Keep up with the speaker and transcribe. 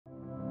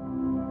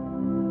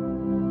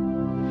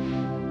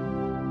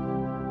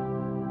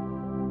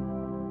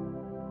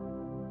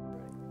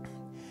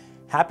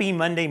Happy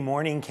Monday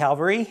morning,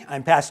 Calvary.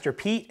 I'm Pastor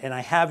Pete, and I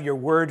have your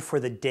word for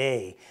the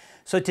day.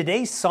 So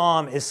today's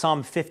psalm is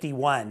Psalm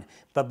 51.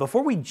 But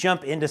before we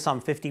jump into Psalm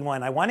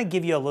 51, I want to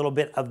give you a little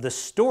bit of the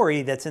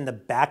story that's in the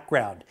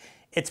background.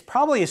 It's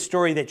probably a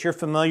story that you're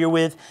familiar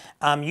with.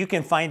 You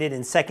can find it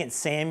in 2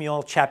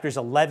 Samuel chapters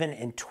 11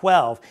 and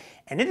 12.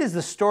 And it is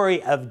the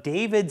story of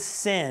David's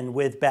sin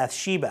with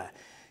Bathsheba.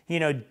 You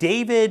know,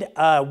 David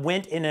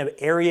went in an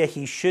area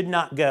he should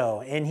not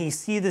go, and he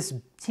sees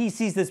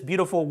this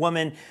beautiful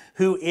woman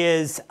who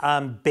is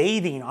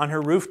bathing on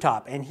her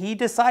rooftop, and he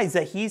decides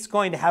that he's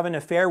going to have an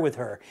affair with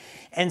her.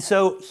 And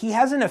so he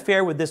has an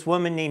affair with this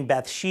woman named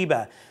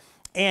Bathsheba,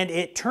 and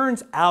it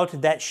turns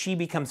out that she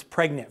becomes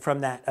pregnant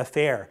from that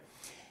affair.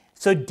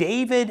 So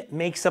David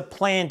makes a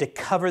plan to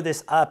cover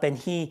this up, and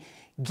he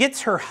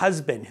gets her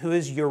husband, who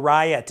is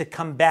Uriah, to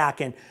come back,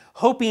 and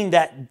hoping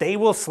that they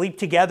will sleep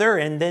together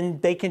and then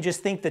they can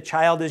just think the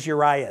child is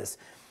Uriah's.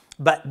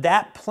 But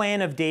that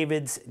plan of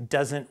David's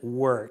doesn't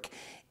work.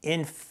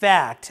 In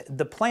fact,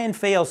 the plan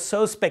fails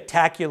so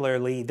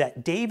spectacularly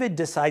that David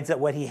decides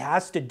that what he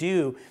has to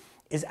do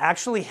is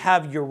actually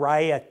have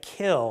Uriah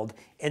killed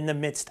in the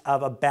midst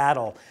of a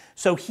battle.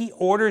 So he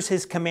orders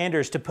his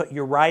commanders to put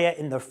Uriah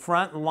in the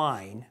front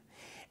line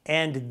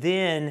and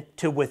then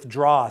to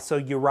withdraw. So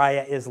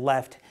Uriah is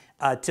left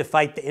to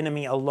fight the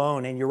enemy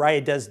alone, and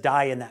Uriah does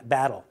die in that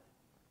battle.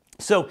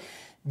 So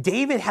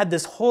David had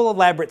this whole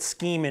elaborate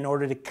scheme in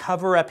order to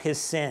cover up his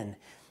sin.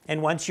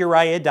 And once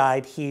Uriah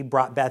died, he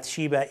brought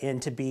Bathsheba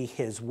in to be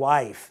his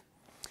wife.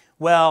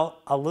 Well,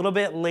 a little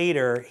bit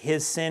later,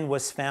 his sin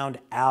was found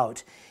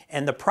out.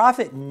 And the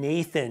prophet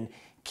Nathan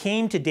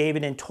came to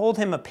David and told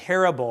him a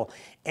parable.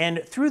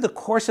 And through the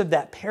course of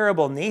that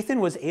parable, Nathan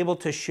was able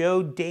to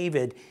show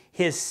David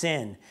his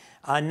sin.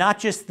 Not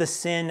just the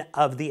sin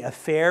of the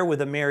affair with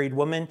a married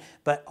woman,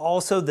 but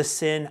also the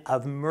sin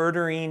of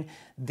murdering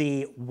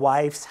the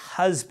wife's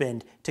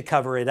husband to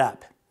cover it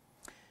up.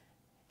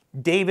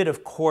 David,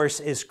 of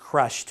course, is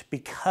crushed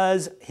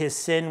because his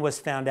sin was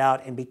found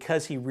out and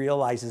because he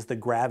realizes the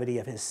gravity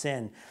of his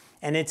sin.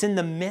 And it's in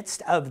the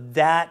midst of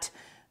that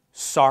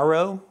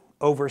sorrow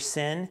over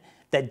sin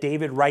that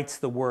David writes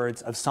the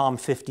words of Psalm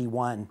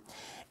 51.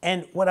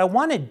 And what I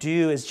want to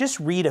do is just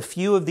read a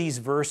few of these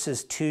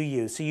verses to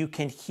you so you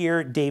can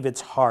hear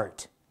David's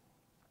heart.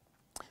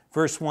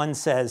 Verse 1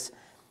 says,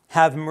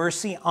 "Have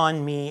mercy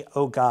on me,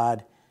 O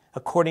God,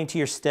 according to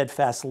your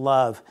steadfast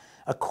love,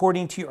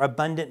 according to your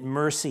abundant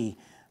mercy,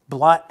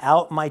 blot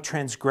out my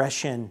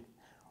transgression.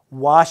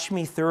 Wash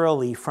me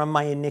thoroughly from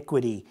my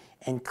iniquity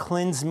and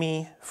cleanse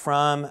me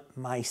from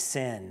my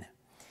sin."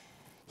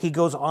 He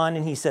goes on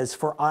and he says,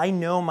 "For I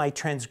know my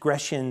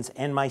transgressions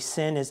and my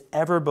sin is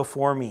ever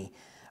before me.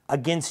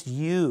 Against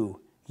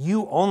you,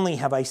 you only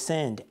have I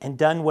sinned and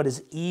done what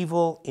is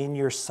evil in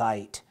your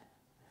sight."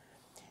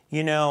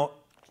 You know,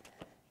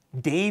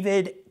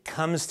 David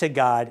comes to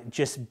God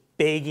just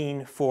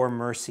begging for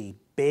mercy,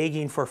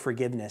 begging for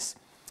forgiveness.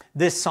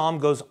 This psalm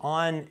goes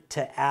on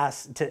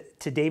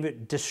to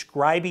David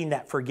describing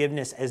that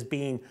forgiveness as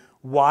being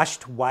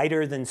washed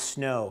whiter than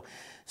snow.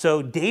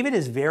 So David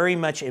is very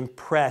much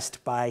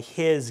impressed by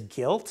his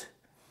guilt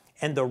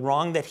and the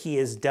wrong that he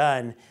has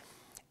done.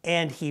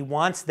 And he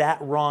wants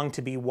that wrong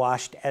to be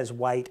washed as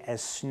white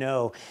as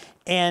snow.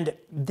 And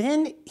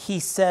then he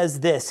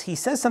says this. He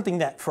says something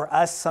that for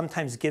us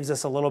sometimes gives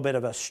us a little bit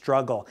of a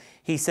struggle.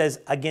 He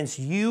says, "Against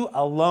you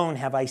alone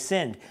have I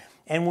sinned."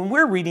 And when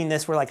we're reading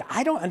this, we're like,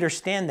 I don't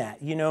understand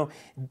that. You know,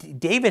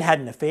 David had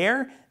an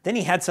affair, then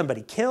he had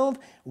somebody killed.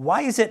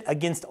 Why is it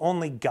against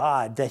only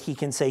God that he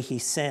can say he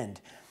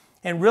sinned?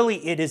 And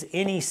really, it is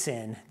any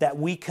sin that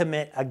we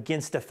commit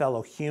against a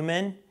fellow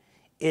human,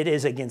 it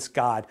is against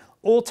God.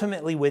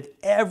 Ultimately, with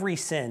every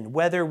sin,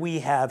 whether we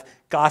have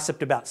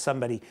gossiped about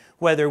somebody,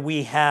 whether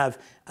we have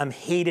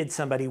hated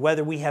somebody,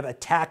 whether we have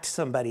attacked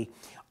somebody,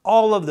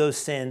 all of those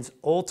sins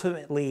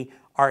ultimately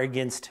are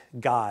against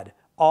God.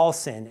 All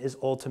sin is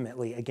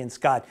ultimately against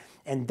God.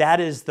 And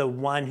that is the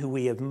one who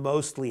we have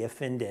mostly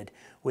offended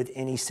with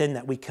any sin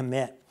that we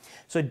commit.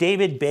 So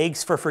David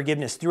begs for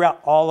forgiveness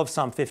throughout all of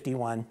Psalm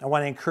 51. I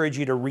want to encourage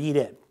you to read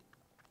it.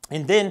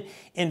 And then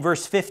in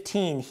verse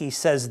 15, he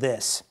says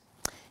this.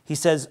 He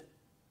says,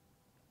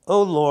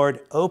 "O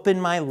Lord,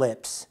 open my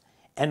lips,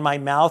 and my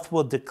mouth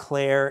will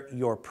declare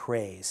your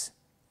praise."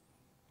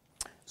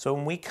 So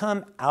when we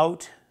come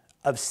out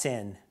of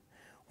sin,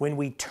 when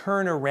we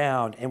turn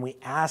around and we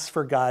ask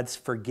for God's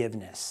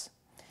forgiveness,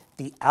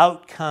 the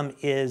outcome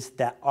is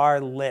that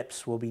our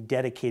lips will be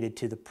dedicated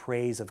to the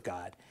praise of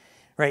God,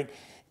 right?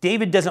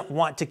 David doesn't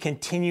want to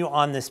continue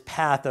on this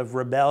path of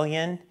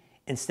rebellion.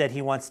 Instead,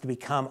 he wants to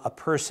become a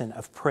person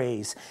of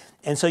praise.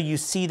 And so you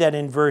see that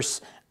in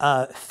verse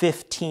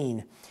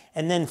 15.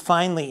 And then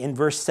finally in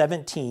verse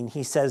 17,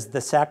 he says, "The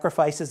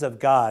sacrifices of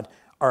God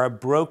are a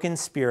broken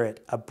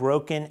spirit, a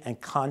broken and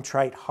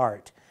contrite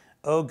heart.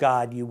 O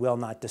God, you will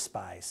not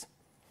despise."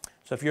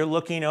 So if you're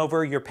looking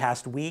over your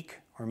past week,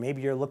 or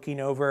maybe you're looking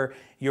over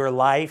your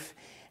life,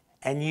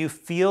 and you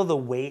feel the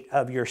weight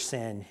of your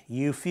sin,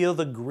 you feel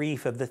the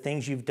grief of the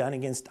things you've done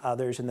against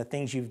others and the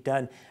things you've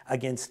done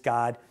against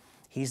God,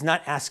 He's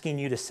not asking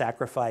you to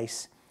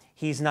sacrifice.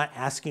 He's not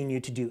asking you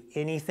to do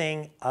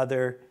anything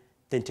other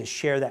than to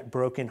share that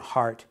broken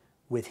heart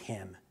with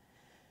Him,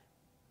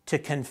 to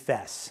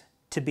confess,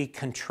 to be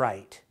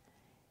contrite,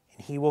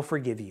 and He will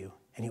forgive you,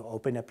 and He'll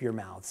open up your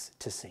mouths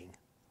to sing.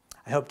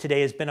 I hope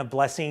today has been a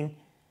blessing.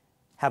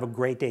 Have a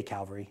great day,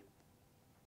 Calvary.